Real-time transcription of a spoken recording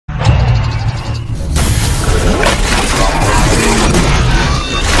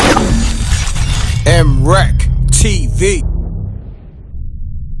MRecktv.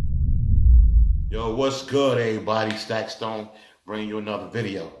 Yo, what's good, everybody? Stakk bringing you another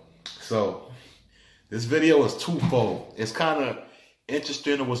video. So, this video is twofold. It's kind of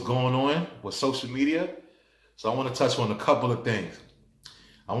interesting in what's going on with social media. So I want to touch on a couple of things.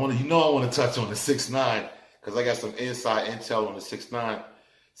 I want to touch on the 6ix9ine because I got some inside intel on the 6ix9ine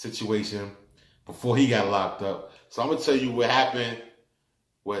situation before he got locked up. So I'm gonna tell you what happened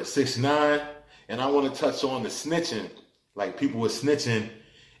with 6ix9ine, and I want to touch on the snitching, like people were snitching,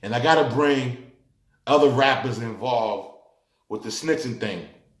 and I gotta bring other rappers involved with the snitching thing.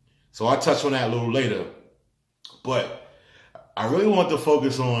 So I'll touch on that a little later. But I really want to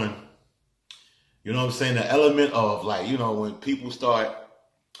focus on, you know what I'm saying, the element of, like, you know, when people start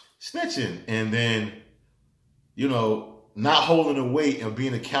snitching and then, you know, not holding the weight and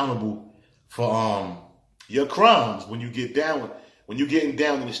being accountable for your crimes when you get down, when you're getting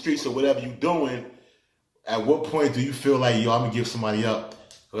down in the streets or whatever you're doing. At what point do you feel like, yo, I'm gonna give somebody up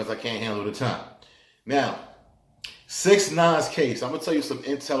because I can't handle the time? Now, 6ix9ine's case, I'm gonna tell you some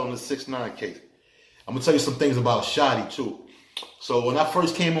intel on the 6ix9ine case. I'm gonna tell you some things about Sh0tti too. So when I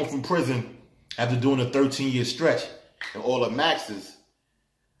first came home from prison after doing a 13-year stretch and all the maxes,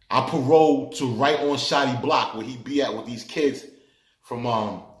 I paroled to right on Sh0tti block where he be at with these kids from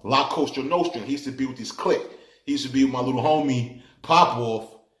La Costa Nostra. He used to be with this clique. He used to be with my little homie Popoff,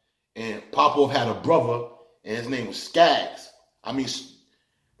 and Popoff had a brother, and his name was Skaggs. I mean,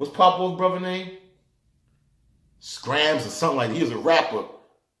 what's Popoff's brother name? Scrams or something like that. He was a rapper.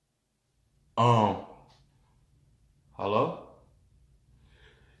 Hello?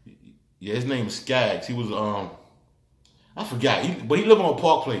 Yeah, his name is Skaggs. He was, I forgot. But he lived on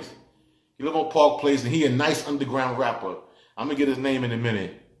Park Place. He lived on Park Place, and he a nice underground rapper. I'm going to get his name in a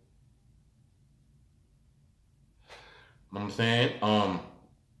minute. You know what I'm saying?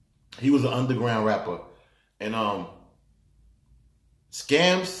 He was an underground rapper. And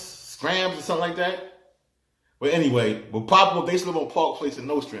Scrams or something like that. But anyway, but Papa, they used to live on Park Place in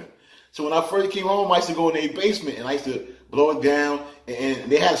Nostrand. So when I first came home, I used to go in their basement and I used to blow it down.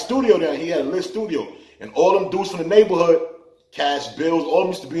 And they had a studio down. He had a lit studio. And all them dudes from the neighborhood, Cash Bills, all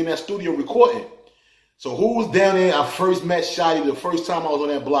them used to be in that studio recording. So who was down there? I first met Sh0tti the first time I was on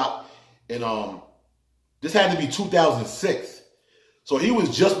that block. And this had to be 2006. So he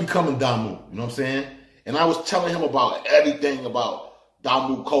was just becoming Damu, you know what I'm saying? And I was telling him about everything about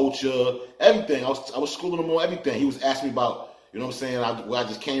Damu culture, everything. I was schooling him on everything. He was asking me about, you know what I'm saying, where I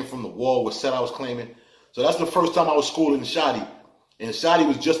just came from, the war, what set I was claiming. So that's the first time I was schooling Sh0tti. And Sh0tti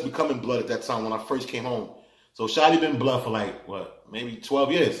was just becoming blood at that time when I first came home. So Sh0tti been blood for like, what, maybe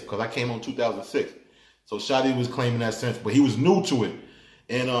 12 years, because I came home in 2006. So Sh0tti was claiming that sense, but he was new to it.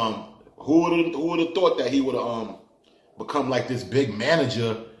 And who would have thought that he would have become like this big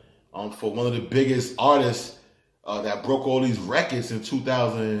manager for one of the biggest artists that broke all these records in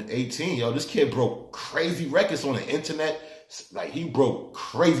 2018. Yo, this kid broke crazy records on the internet. Like, he broke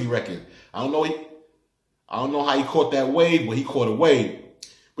crazy records. I don't know how he caught that wave, but he caught a wave.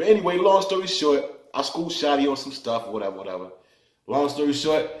 But anyway, long story short, I schooled Sh0tti on some stuff, whatever. Long story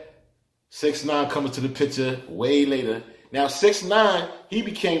short, 6ix9ine coming to the picture way later. Now, 6ix9ine, he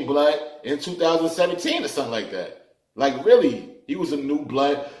became blood in 2017 or something like that. Like, really, he was a new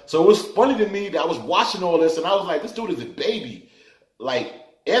blood. So it was funny to me that I was watching all this, and I was like, this dude is a baby. Like,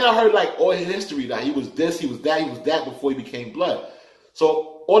 and I heard, like, all his history, that he was this, he was that before he became blood.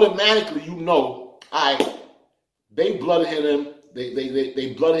 So automatically, you know, they blooded him.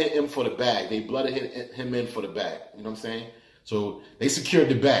 They blooded him for the bag. They blooded him in for the bag. You know what I'm saying? So they secured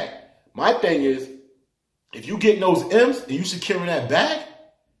the bag. My thing is, if you getting those M's and you securing that bag,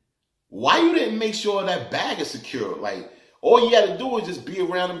 why you didn't make sure that bag is secure? Like, all you had to do is just be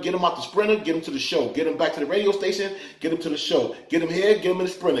around him, get him out the Sprinter, get him to the show, get him back to the radio station, get him to the show, get him here, get him in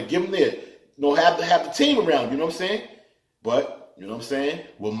the Sprinter, give him there. You know, have the team around, you know what I'm saying? But, you know what I'm saying?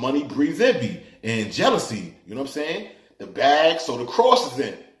 Well, money breeds envy and jealousy, you know what I'm saying? The bag, so the cross is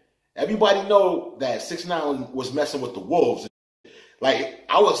in. Everybody know that 6ix9ine was messing with the wolves. Like,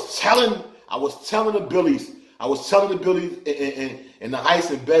 I was telling the Billies in the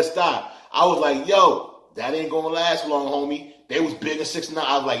Heights and Bed-Stuy, I was like, yo, that ain't gonna last long, homie. They was big in 6ix9ine.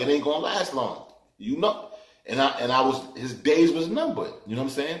 I was like, it ain't gonna last long. You know? And I was, his days was numbered. You know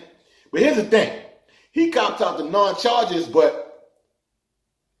what I'm saying? But here's the thing. He copped out the non-charges, but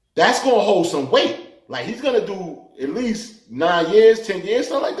that's gonna hold some weight. Like, he's gonna do at least 9 years, 10 years,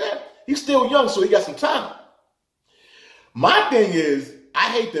 something like that. He's still young, so he got some time. My thing is,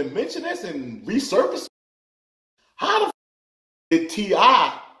 I hate to mention this and resurface. How the did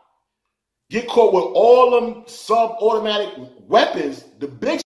T.I. get caught with all them sub-automatic weapons? The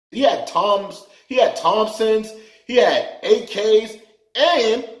big, he had Thompsons, he had AKs,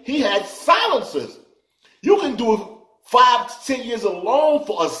 and he had silencers. You can do 5 to 10 years alone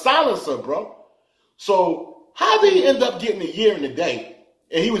for a silencer, bro. So how did he end up getting a year and a day,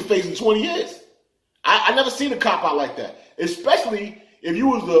 and he was facing 20 years? I never seen a cop out like that, especially if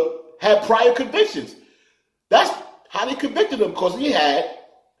you had prior convictions. That's how they convicted him, because he had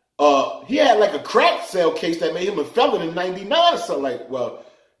like a crack sale case that made him a felon in 99 or something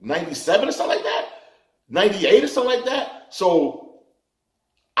 97 or something like that, 98 or something like that. So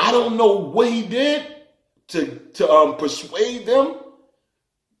I don't know what he did to persuade them.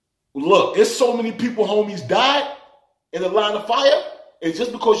 Look, it's so many people, homies, died in the line of fire, and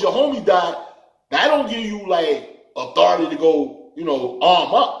just because your homie died, that don't give you like authority to go,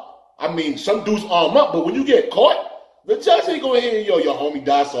 arm up. I mean, some dudes arm up, but when you get caught, the judge ain't gonna hear, your homie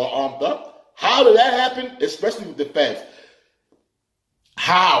died, so armed up. How did that happen? Especially with the feds.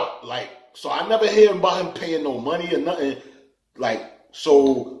 How? So I never hear about him paying no money or nothing.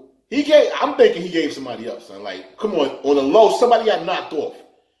 So I'm thinking he gave somebody up, son. Come on the low, somebody got knocked off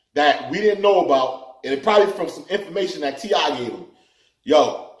that we didn't know about, and it probably from some information that T.I. gave him.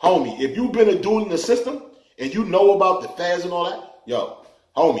 Yo, homie, if you've been a dude in the system and you know about the feds and all that, yo,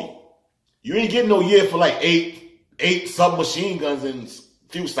 homie, you ain't getting no year for eight submachine guns and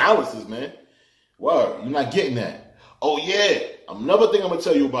a few silencers, man. Word, you're not getting that. Oh yeah, another thing I'm gonna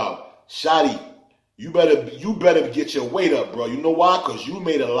tell you about, Sh0tti, you better get your weight up, bro. You know why? Because you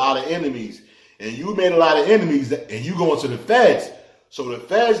made a lot of enemies, and you going to the feds. So the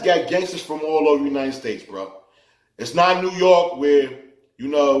feds got gangsters from all over the United States, bro. It's not New York where,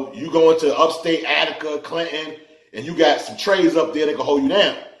 you go into upstate Attica, Clinton, and you got some trays up there that can hold you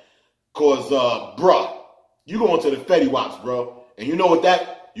down. Because, bruh, you going to the Fetty Wops, bro. And you know what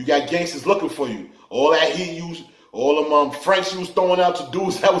you got gangsters looking for you. All that heat all them Franks you was throwing out to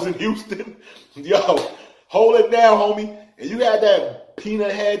dudes that was in Houston. Yo, hold it down, homie. And you had that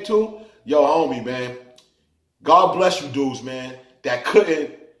peanut head too. Yo, homie, man. God bless you dudes, man, that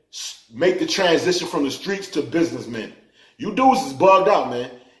couldn't make the transition from the streets to businessmen. You dudes is bugged out, man.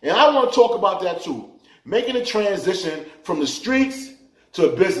 And I want to talk about that too. Making the transition from the streets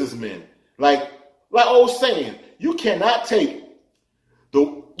to a businessman. Like old saying, you can't take the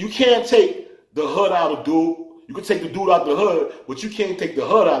hood out of dude. You can take the dude out the hood, but you can't take the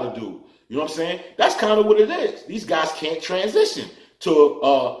hood out of dude. You know what I'm saying? That's kind of what it is. These guys can't transition to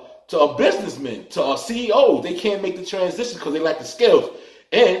a businessman, to a CEO. They can't make the transition because they lack the skills.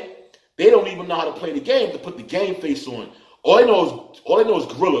 And they don't even know how to play the game, to put the game face on. All they know is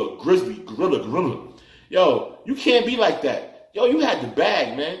gorilla, grizzly, gorilla. Yo, you can't be like that. Yo, you had the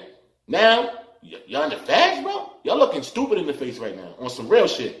bag, man. Now, y'all in the fags, bro? Y'all looking stupid in the face right now on some real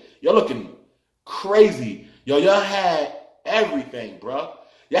shit. Y'all looking crazy. Yo, y'all had everything, bro.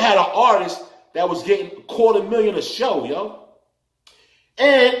 Y'all had an artist that was getting $250,000 a show, yo.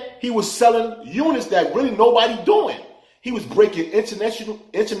 And he was selling units that really nobody doing. He was breaking international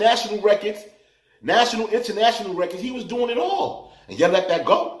records, national, international records. He was doing it all. And y'all let that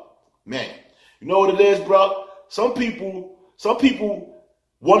go? Man, you know what it is, bro? Some people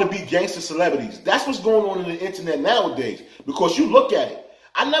want to be gangster celebrities. That's what's going on in the internet nowadays. Because you look at it.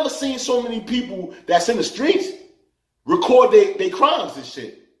 I never seen so many people that's in the streets record their crimes and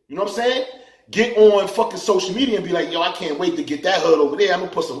shit. You know what I'm saying? Get on fucking social media and be like, yo, I can't wait to get that hood over there. I'm going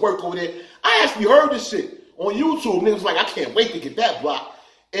to put some work over there. I actually heard this shit on YouTube. Niggas like, I can't wait to get that block.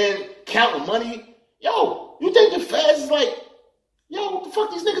 And counting money. Yo, you think the feds is like, yo, what the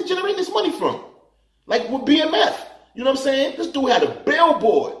fuck these niggas generate this money from? Like with BMF. You know what I'm saying? This dude had a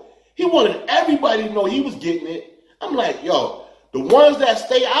billboard. He wanted everybody to know he was getting it. I'm like, yo, the ones that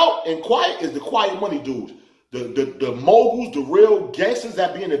stay out and quiet is the quiet money dudes. The moguls, the real gangsters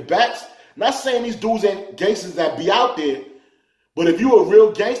that be in the backs. Not saying these dudes ain't gangsters that be out there, but if you a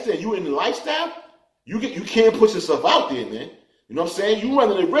real gangster and you in the lifestyle, you can't put yourself out there, man. You know what I'm saying? You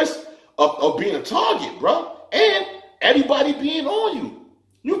running the risk of being a target, bro. And everybody being on you.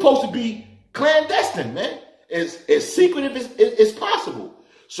 You're supposed to be clandestine, man. As secretive as possible.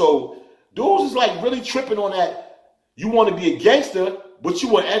 So dudes is like really tripping on that. You want to be a gangster, but you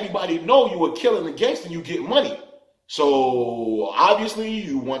want everybody to know you were killing a gangster and you get money. So obviously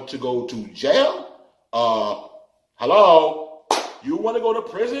you want to go to jail. Hello? You want to go to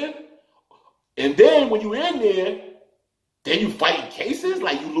prison? And then when you in there, then you fighting cases,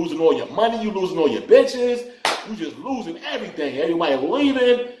 like you losing all your money, you losing all your bitches, you just losing everything. Everybody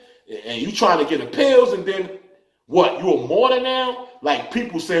leaving, and you trying to get appeals, and then what? You a martyr now? Like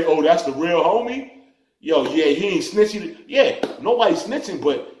people say, oh, that's the real homie? Yo, yeah, he ain't snitching. Yeah, nobody's snitching,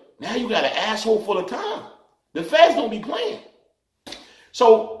 but now you got an asshole full of time. The feds don't be playing.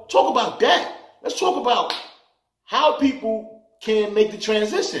 So talk about that. Let's talk about how people can make the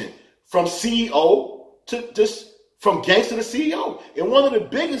transition from CEO to just from gangster to CEO. And one of the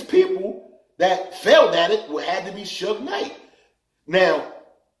biggest people that failed at it had to be Sh0tti. Now,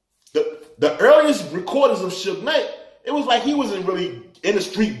 the earliest recordings of Sh0tti, it was like he wasn't really in the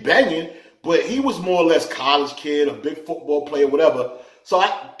street banging, but he was more or less college kid, a big football player, whatever. So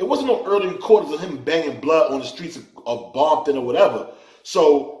it wasn't no early recordings of him banging blood on the streets of Bompton or whatever.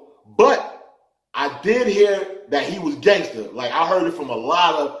 So, but I did hear that he was gangster. Like, I heard it from a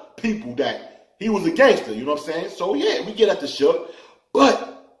lot of people that he was a gangster, you know what I'm saying? So, yeah, we get at the Sh0tti, but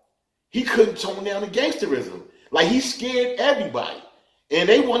he couldn't tone down the gangsterism. Like, he scared everybody, and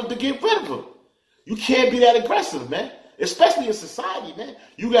they wanted to get rid of him. You can't be that aggressive, man, especially in society, man.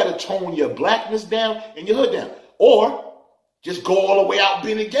 You got to tone your blackness down and your hood down, or just go all the way out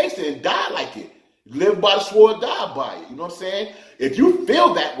being a gangster and die like it. Live by the sword, die by it. You know what I'm saying? If you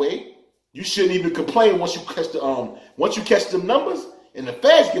feel that way, you shouldn't even complain once you catch them numbers. And the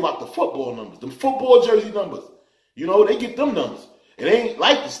feds give out the football numbers, the football jersey numbers. You know, they get them numbers. It ain't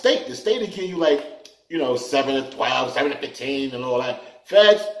like the state. The state will give you like, 7 to 12, 7 to 15 and all that.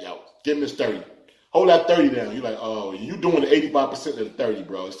 Feds, yo, give them this 30. Hold that 30 down. You're like, oh, you doing the 85% of the 30,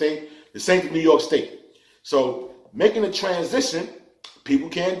 bro. The same to New York State. So making a transition, people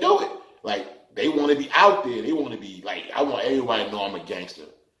can't do it. Like, they want to be out there. They want to be like, I want everybody to know I'm a gangster.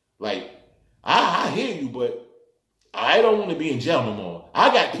 Like, I hear you, but I don't want to be in jail no more.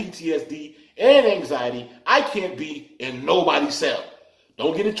 I got PTSD and anxiety. I can't be in nobody's cell.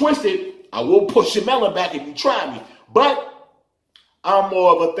 Don't get it twisted. I will push your melon back if you try me. But I'm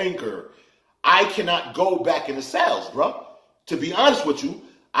more of a thinker. I cannot go back in the cells, bro. To be honest with you,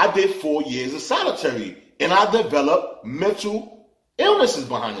 I did 4 years of solitary, and I developed mental illnesses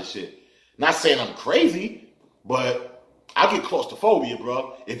behind this shit. Not saying I'm crazy, but I get claustrophobia,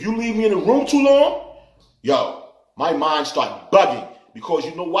 bro. If you leave me in the room too long, yo, my mind start bugging. Because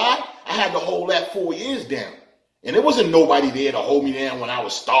you know why? I had to hold that 4 years down. And there wasn't nobody there to hold me down when I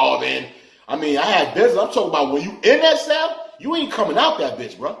was starving. I mean, I had business. I'm talking about when you in that cell, you ain't coming out that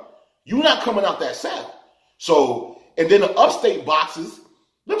bitch, bro. You not coming out that cell. So, and then the upstate boxes,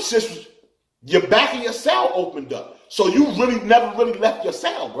 them shits, your back of your cell opened up. So you really never really left your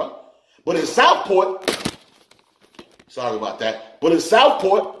cell, bro. But in Southport, sorry about that, but in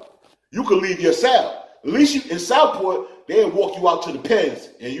Southport, you could leave your cell. At least in Southport, they'll walk you out to the pens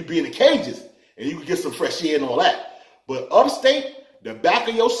and you be in the cages and you can get some fresh air and all that. But upstate, the back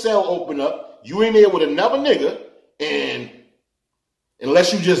of your cell open up, you in there with another nigga, and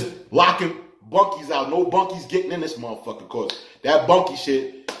unless you just locking bunkies out, no bunkies getting in this motherfucker, cause that bunkie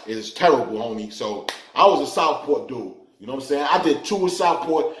shit is terrible, homie. So I was a Southport dude. You know what I'm saying? I did 2 in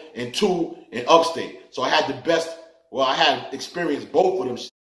Southport and 2 in upstate. So I had the best, I had experienced both of them.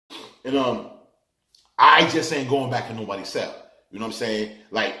 And I just ain't going back to nobody's cell. You know what I'm saying?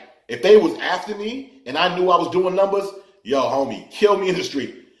 Like, if they was after me and I knew I was doing numbers, yo, homie, kill me in the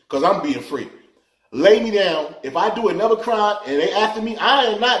street, because I'm being free. Lay me down. If I do another crime and they after me, I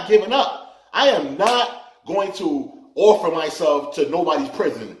am not giving up. I am not going to offer myself to nobody's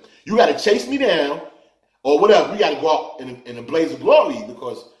prison. You got to chase me down or whatever. We got to go out in a blaze of glory,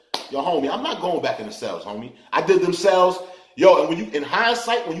 because, yo, homie, I'm not going back in the cells, homie. I did them cells. Yo, and when you, in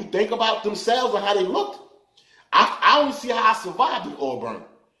hindsight, when you think about them cells and how they looked, I don't see how I survived in Auburn.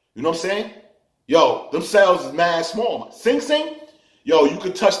 You know what I'm saying? Yo, them cells is mad small. Sing Sing, yo, you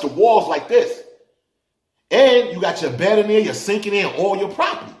could touch the walls like this. And you got your bed in there, you're sinking in all your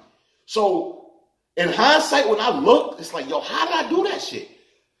property. So, in hindsight, when I looked, it's like, yo, how did I do that shit?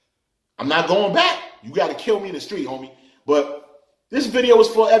 I'm not going back. You got to kill me in the street, homie. But this video is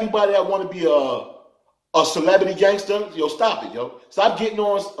for everybody that want to be a celebrity gangster. Yo, stop it, yo. Stop getting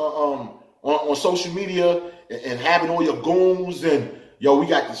on social media and having all your goons and, yo, we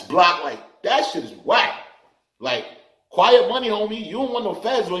got this block. Like, that shit is whack. Like, quiet money, homie. You don't want no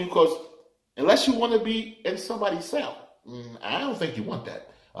feds on you, because unless you want to be in somebody's cell, I don't think you want that.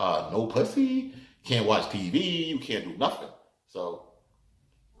 No pussy, can't watch TV, you can't do nothing. So,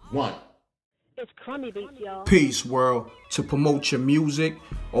 one. It's crummy beats, y'all. Peace, world. To promote your music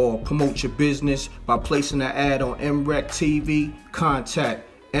or promote your business by placing an ad on MRecktv, contact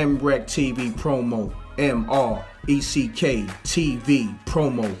MRecktVpromo,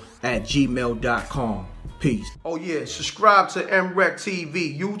 MRecktVpromo @gmail.com. Peace. Oh yeah, subscribe to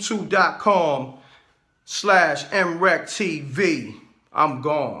MRecktV, youtube.com/MRecktV. I'm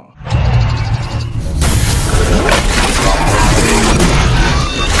gone.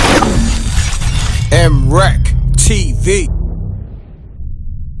 MRecktv.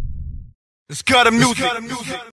 It's got a music.